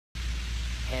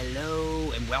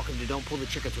Hello and welcome to Don't Pull the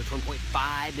Chicken Switch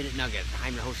 1.5 Minute Nugget.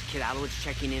 I'm your host, Kid Alowitz,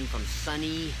 checking in from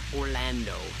sunny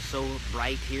Orlando. So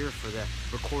bright here for the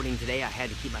recording today. I had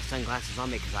to keep my sunglasses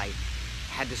on because I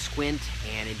had to squint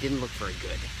and it didn't look very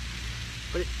good.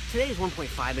 But today's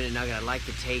 1.5 Minute Nugget I'd like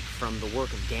to take from the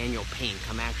work of Daniel Pink.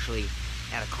 I'm actually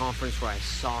at a conference where I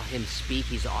saw him speak.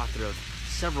 He's the author of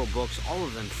several books, all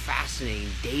of them fascinating,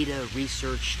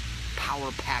 data-researched,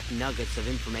 power-packed nuggets of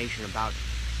information about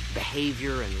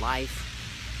behavior and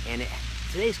life. And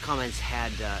today's comments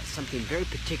had something very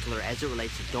particular as it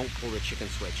relates to Don't Pull the Chicken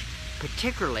Switch.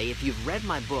 Particularly, if you've read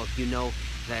my book, you know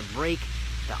that I break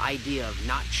the idea of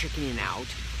not chickening out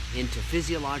into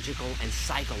physiological and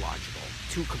psychological,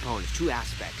 two components, two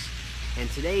aspects. And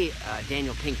today,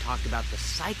 Daniel Pink talked about the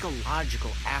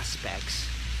psychological aspects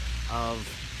of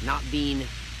not being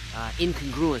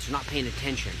incongruent or not paying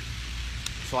attention.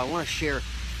 So I want to share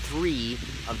three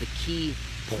of the key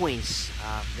points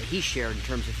that he shared in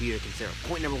terms of for you to consider.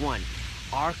 Point number one,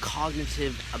 our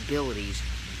cognitive abilities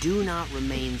do not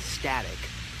remain static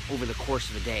over the course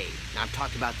of a day. Now, I've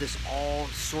talked about this all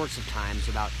sorts of times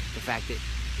about the fact that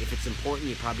if it's important,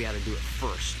 you probably ought to do it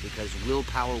first because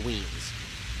willpower wins.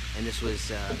 And this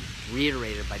was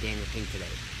reiterated by Daniel Pink today.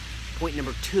 Point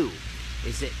number two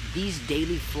is that these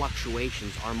daily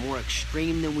fluctuations are more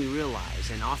extreme than we realize,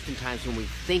 and oftentimes when we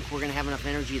think we're going to have enough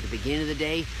energy at the beginning of the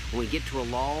day, when we get to a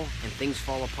lull and things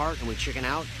fall apart and we chicken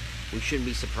out, we shouldn't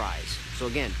be surprised. So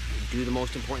again, do the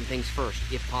most important things first,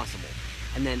 if possible.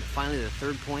 And then finally, the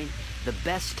third point, the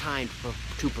best time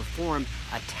to perform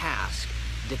a task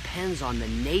depends on the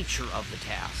nature of the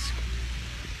task.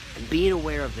 And being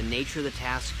aware of the nature of the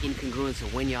task, incongruence,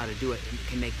 and when you ought to do it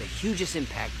can make the hugest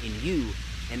impact in you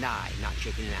and I not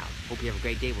chickening out. Hope you have a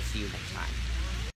great day. We'll see you next time.